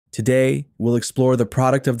Today, we'll explore the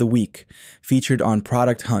product of the week featured on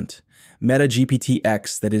Product Hunt, MetaGPT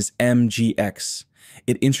X, that is MGX.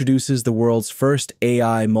 It introduces the world's first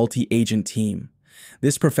AI multi-agent team.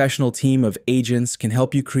 This professional team of agents can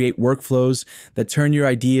help you create workflows that turn your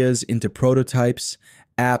ideas into prototypes,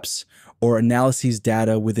 apps, or analyses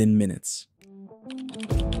data within minutes.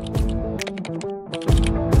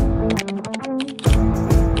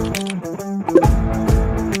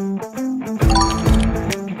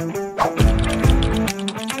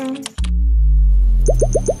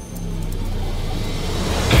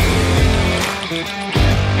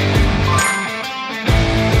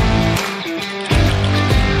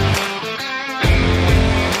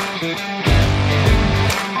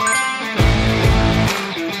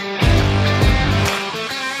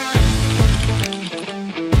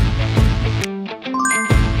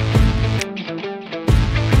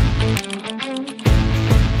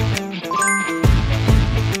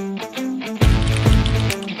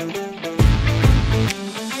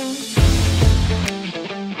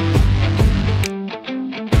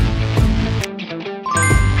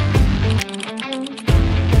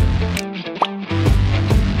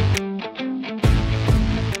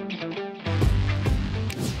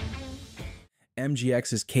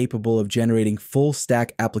 MGX is capable of generating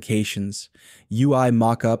full-stack applications, UI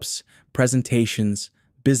mockups, presentations,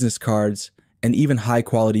 business cards, and even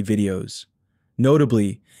high-quality videos.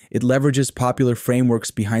 Notably, it leverages popular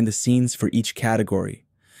frameworks behind the scenes for each category.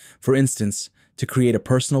 For instance, to create a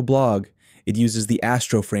personal blog, it uses the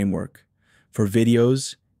Astro framework. For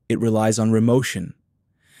videos, it relies on Remotion.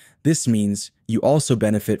 This means you also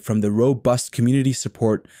benefit from the robust community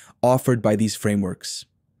support offered by these frameworks.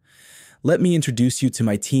 Let me introduce you to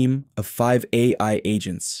my team of 5 AI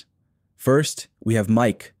agents. First, we have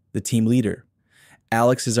Mike, the team leader.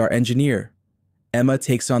 Alex is our engineer. Emma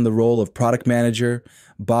takes on the role of product manager.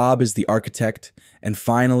 Bob is the architect. And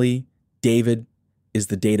finally, David is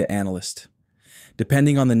the data analyst.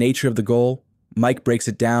 Depending on the nature of the goal, Mike breaks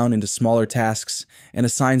it down into smaller tasks and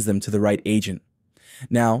assigns them to the right agent.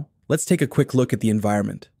 Now, let's take a quick look at the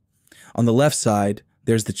environment. On the left side,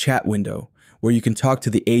 there's the chat window, where you can talk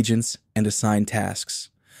to the agents and assign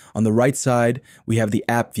tasks. On the right side, we have the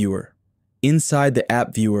app viewer. Inside the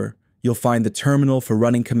app viewer, you'll find the terminal for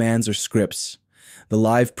running commands or scripts, the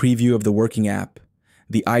live preview of the working app,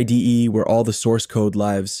 the IDE where all the source code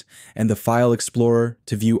lives, and the file explorer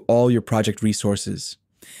to view all your project resources.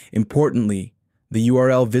 Importantly, the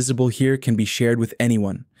URL visible here can be shared with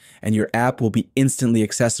anyone, and your app will be instantly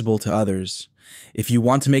accessible to others. If you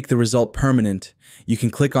want to make the result permanent, you can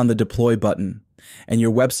click on the deploy button, and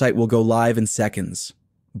your website will go live in seconds.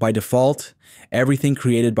 By default, everything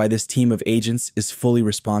created by this team of agents is fully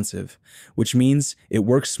responsive, which means it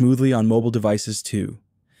works smoothly on mobile devices too.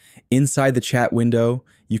 Inside the chat window,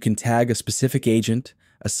 you can tag a specific agent,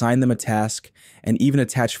 assign them a task, and even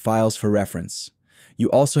attach files for reference. You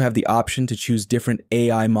also have the option to choose different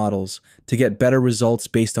AI models to get better results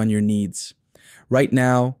based on your needs. Right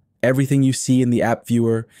now, everything you see in the app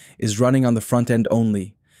viewer is running on the front end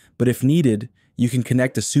only, but if needed, you can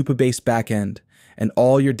connect a Supabase backend, and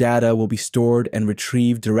all your data will be stored and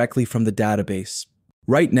retrieved directly from the database.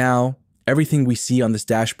 Right now, everything we see on this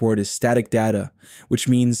dashboard is static data, which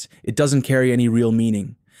means it doesn't carry any real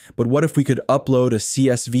meaning. But what if we could upload a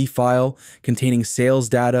CSV file containing sales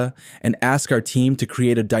data and ask our team to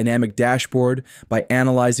create a dynamic dashboard by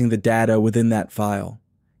analyzing the data within that file?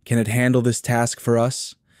 Can it handle this task for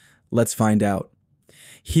us? Let's find out.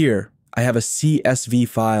 Here, I have a CSV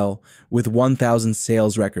file with 1,000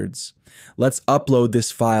 sales records. Let's upload this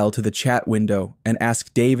file to the chat window and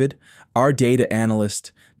ask David, our data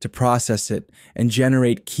analyst, to process it and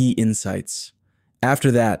generate key insights. After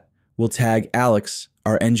that, we'll tag Alex,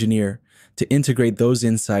 our engineer, to integrate those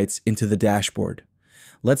insights into the dashboard.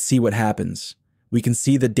 Let's see what happens. We can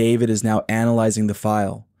see that David is now analyzing the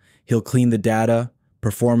file. He'll clean the data,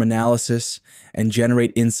 perform analysis, and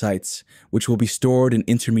generate insights, which will be stored in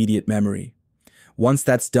intermediate memory. Once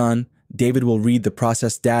that's done, David will read the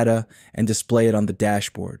processed data and display it on the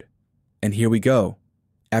dashboard. And here we go.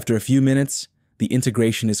 After a few minutes, the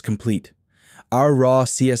integration is complete. Our raw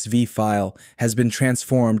CSV file has been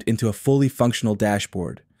transformed into a fully functional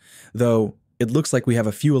dashboard. Though it looks like we have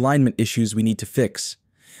a few alignment issues we need to fix.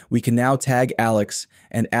 We can now tag Alex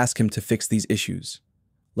and ask him to fix these issues.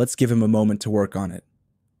 Let's give him a moment to work on it.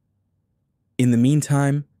 In the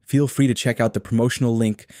meantime, feel free to check out the promotional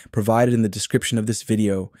link provided in the description of this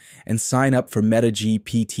video and sign up for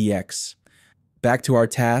MetaGPT X. Back to our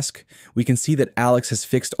task, we can see that Alex has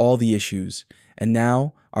fixed all the issues, and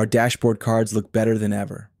now our dashboard cards look better than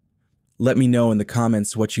ever. Let me know in the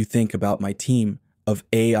comments what you think about my team of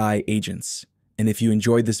AI agents. And if you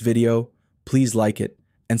enjoyed this video, please like it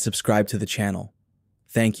and subscribe to the channel.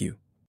 Thank you.